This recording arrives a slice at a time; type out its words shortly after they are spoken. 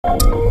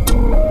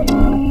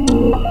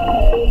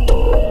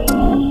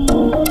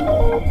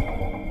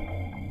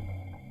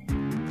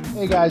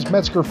Guys,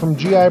 Metzger from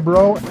GI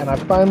Bro, and I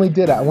finally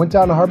did it. I went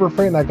down to Harbor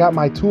Freight and I got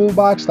my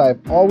toolbox that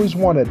I've always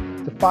wanted,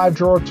 the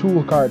 5-drawer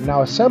tool cart.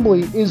 Now,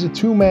 assembly is a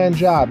two-man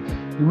job.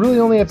 You really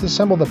only have to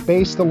assemble the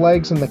base, the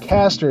legs, and the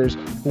casters,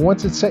 but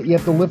once it's set, you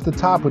have to lift the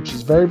top, which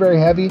is very, very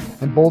heavy,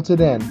 and bolt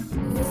it in.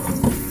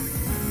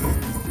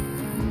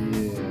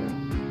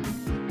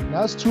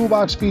 Now, this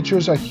toolbox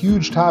features a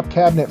huge top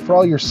cabinet for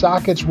all your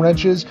sockets,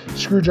 wrenches,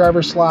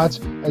 screwdriver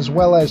slots, as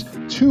well as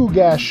 2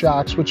 gas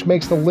shocks, which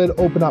makes the lid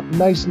open up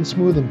nice and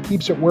smooth and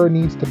keeps it where it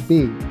needs to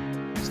be.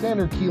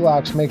 Standard key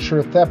locks make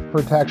sure theft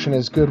protection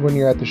is good when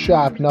you're at the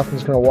shop.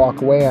 Nothing's going to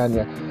walk away on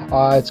you.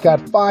 It's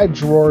got 5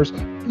 drawers.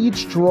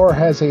 Each drawer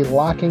has a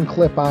locking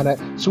clip on it,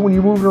 so when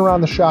you're moving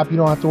around the shop, you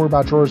don't have to worry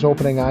about drawers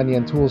opening on you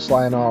and tools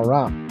sliding all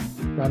around.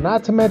 Now,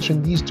 not to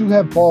mention, these do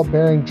have ball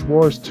bearing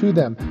drawers to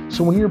them,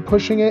 so when you're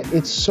pushing it,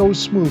 it's so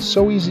smooth,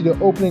 so easy to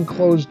open and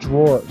close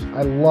drawers.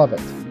 I love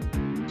it.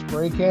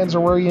 Spray cans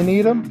are where you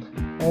need them,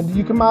 and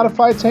you can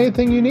modify it to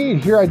anything you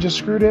need. Here, I just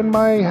screwed in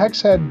my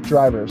hex head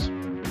drivers.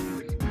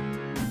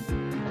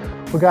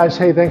 Well, guys,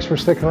 hey, thanks for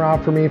sticking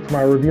around for me for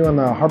my review on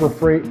the Harbor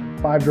Freight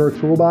 5-drawer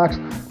toolbox.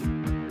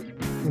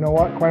 You know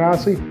what, quite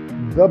honestly,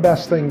 the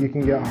best thing you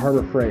can get at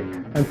Harbor Freight.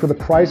 And for the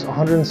price,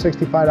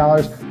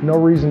 $165, no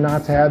reason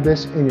not to have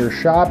this in your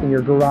shop, in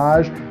your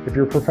garage. If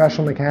you're a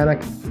professional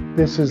mechanic,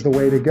 this is the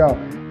way to go.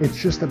 It's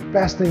just the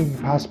best thing you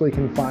possibly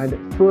can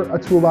find for a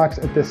toolbox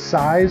at this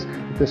size,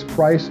 at this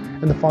price,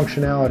 and the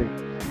functionality.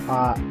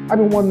 I've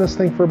been wanting this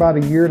thing for about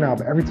a year now,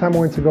 but every time I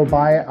went to go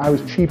buy it, I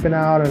was cheaping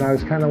out and I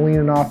was kind of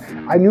leaning off.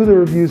 I knew the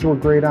reviews were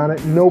great on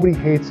it. Nobody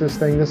hates this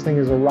thing. This thing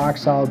is a rock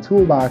solid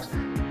toolbox.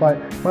 But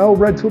my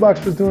old red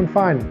toolbox was doing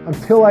fine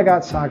until I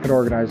got socket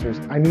organizers.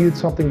 I needed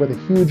something with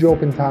a huge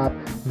open top,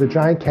 with a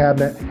giant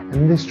cabinet,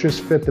 and this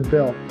just fit the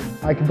bill.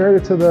 I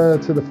compared it to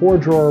the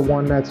 4-drawer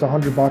one that's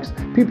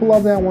 $100. People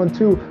love that one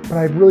too, but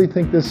I really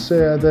think this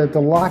the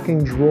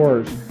locking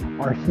drawers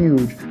are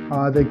huge.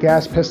 The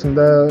gas piston,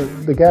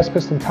 the gas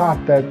piston top,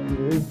 that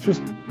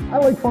just, I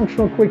like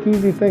functional, quick,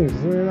 easy things,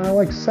 and I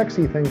like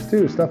sexy things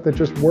too, stuff that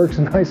just works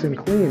nice and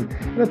clean.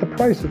 And at the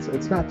price,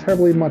 it's not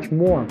terribly much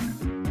more.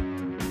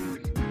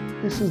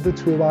 This is the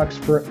toolbox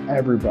for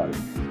everybody,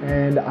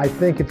 and I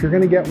think if you're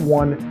going to get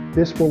one,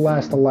 this will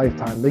last a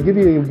lifetime. They give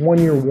you a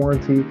 1-year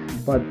warranty,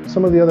 but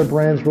some of the other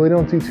brands really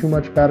don't do too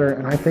much better,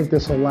 and I think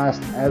this will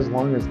last as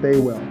long as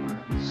they will.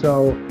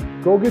 So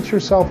go get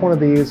yourself one of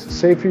these,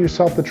 save for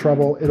yourself the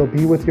trouble. It'll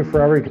be with you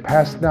forever. You can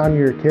pass it down to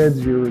your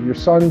kids, your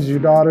sons, your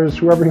daughters,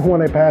 whoever you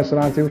want to pass it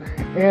on to,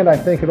 and I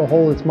think it'll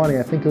hold its money.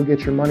 I think you'll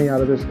get your money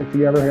out of this if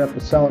you ever have to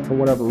sell it for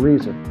whatever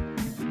reason.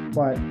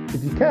 But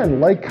if you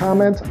can, like,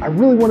 comment. I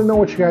really want to know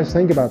what you guys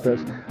think about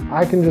this.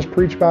 I can just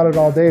preach about it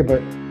all day, but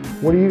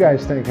what do you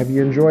guys think? Have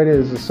you enjoyed it?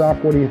 Is it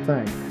soft? What do you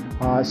think?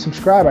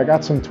 Subscribe. I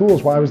got some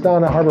tools. While I was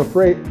down at Harbor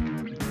Freight,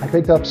 I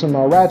picked up some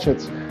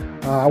ratchets.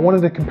 I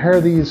wanted to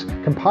compare these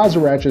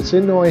composite ratchets.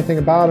 Didn't know anything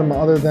about them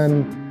other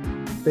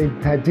than they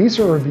had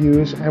decent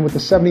reviews, and with the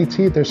 70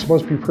 teeth, they're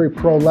supposed to be pretty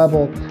pro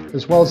level,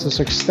 as well as this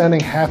extending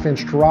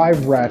 1/2-inch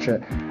drive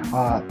ratchet.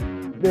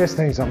 This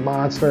thing's a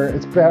monster.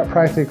 It's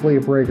practically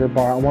a breaker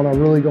bar. I want to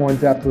really go in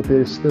depth with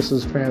this. This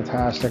is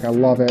fantastic. I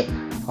love it.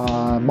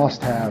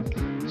 Must have.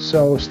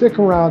 So stick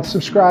around,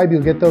 subscribe.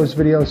 You'll get those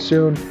videos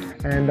soon.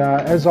 And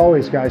as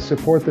always, guys,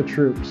 support the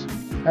troops.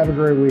 Have a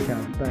great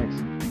weekend.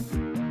 Thanks.